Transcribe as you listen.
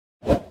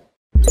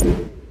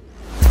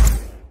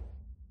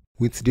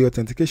With the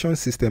authentication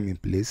system in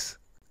place,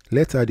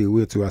 let's add a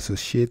way to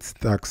associate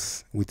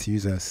tags with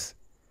users.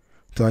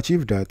 To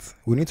achieve that,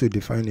 we need to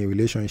define a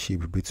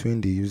relationship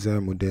between the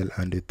user model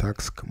and the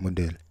task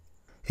model.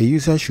 A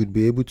user should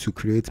be able to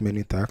create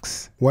many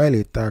tasks, while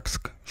a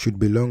task should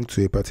belong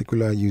to a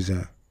particular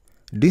user.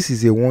 This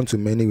is a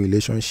one-to-many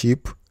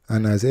relationship,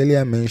 and as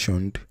earlier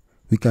mentioned,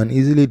 we can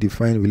easily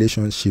define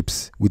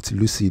relationships with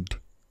Lucid.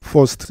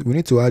 First, we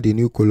need to add a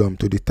new column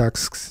to the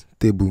tasks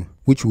table,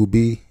 which will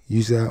be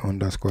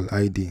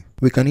user_ID.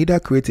 We can either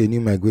create a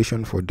new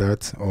migration for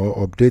that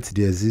or update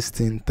the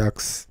existing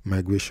task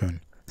migration.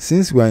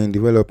 Since we are in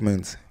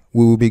development,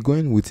 we will be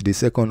going with the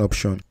second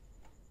option.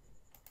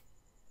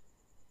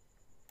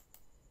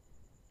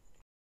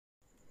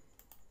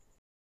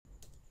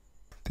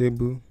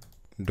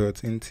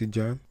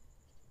 Table.integer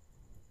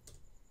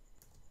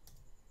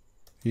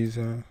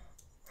user_ID.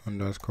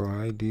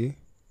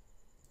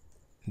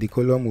 The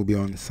column will be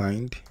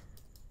unsigned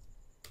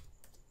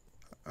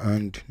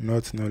and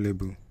not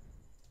nullable.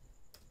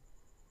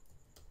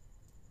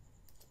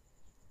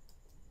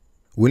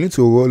 We need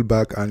to roll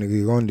back and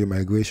rerun the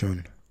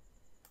migration.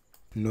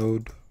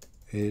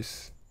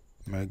 Node.js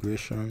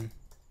migration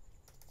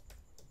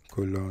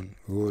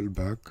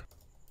rollback.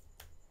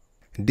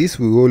 This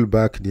will roll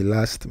back the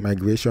last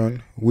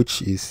migration,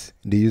 which is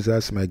the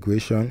user's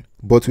migration,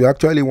 but we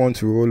actually want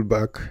to roll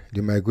back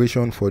the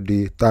migration for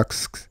the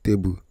tasks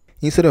table.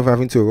 Instead of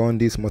having to run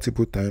this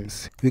multiple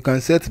times, we can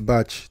set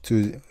batch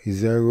to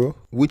 0,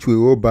 which will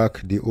roll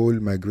back the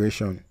old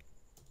migration.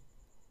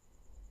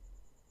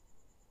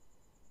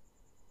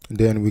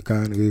 Then we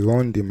can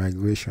rerun the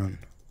migration.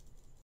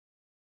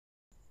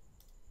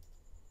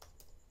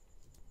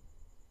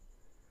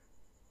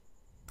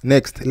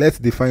 Next, let's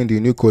define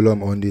the new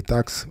column on the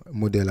task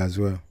model as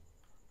well.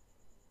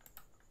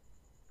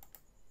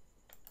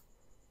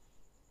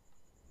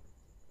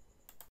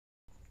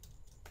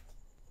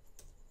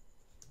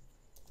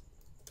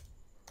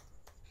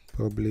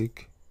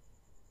 Public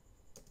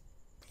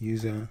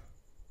user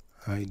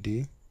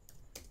ID,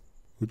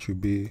 which will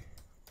be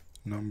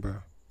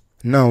number.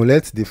 Now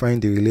let's define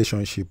the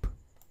relationship.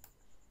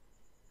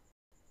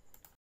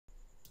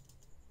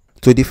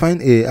 To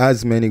define a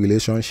as many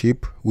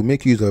relationship, we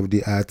make use of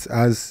the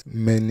as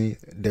many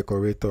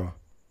decorator.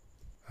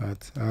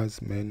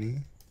 As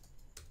many.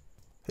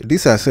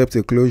 This accepts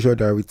a closure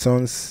that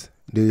returns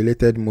the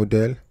related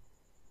model,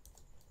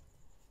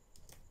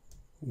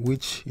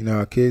 which in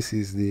our case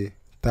is the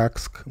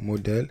task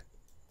model.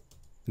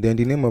 Then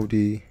the name of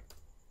the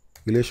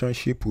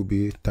relationship will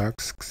be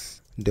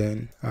tasks.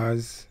 Then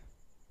as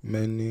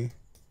many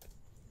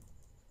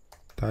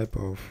type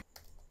of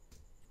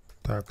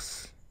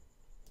tags.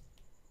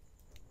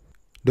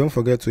 Don't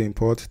forget to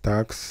import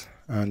tags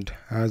and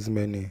as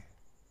many.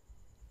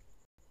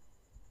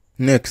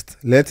 Next,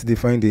 let's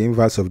define the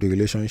inverse of the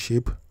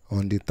relationship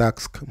on the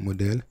task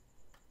model.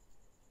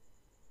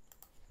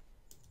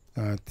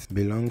 That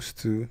belongs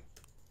to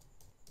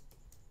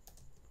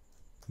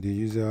the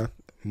user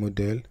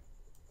model.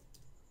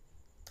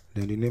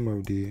 Then the name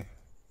of the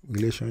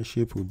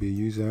relationship will be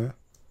user.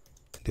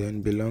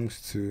 Then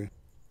belongs to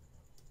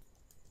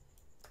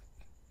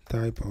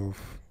type of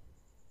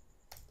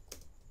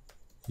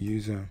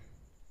user.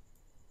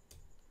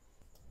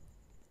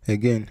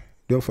 Again,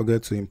 don't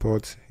forget to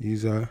import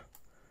user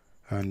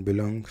and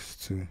belongs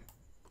to.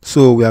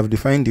 So we have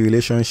defined the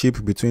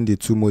relationship between the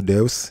two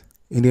models.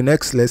 In the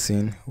next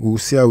lesson, we'll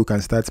see how we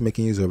can start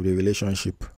making use of the relationship.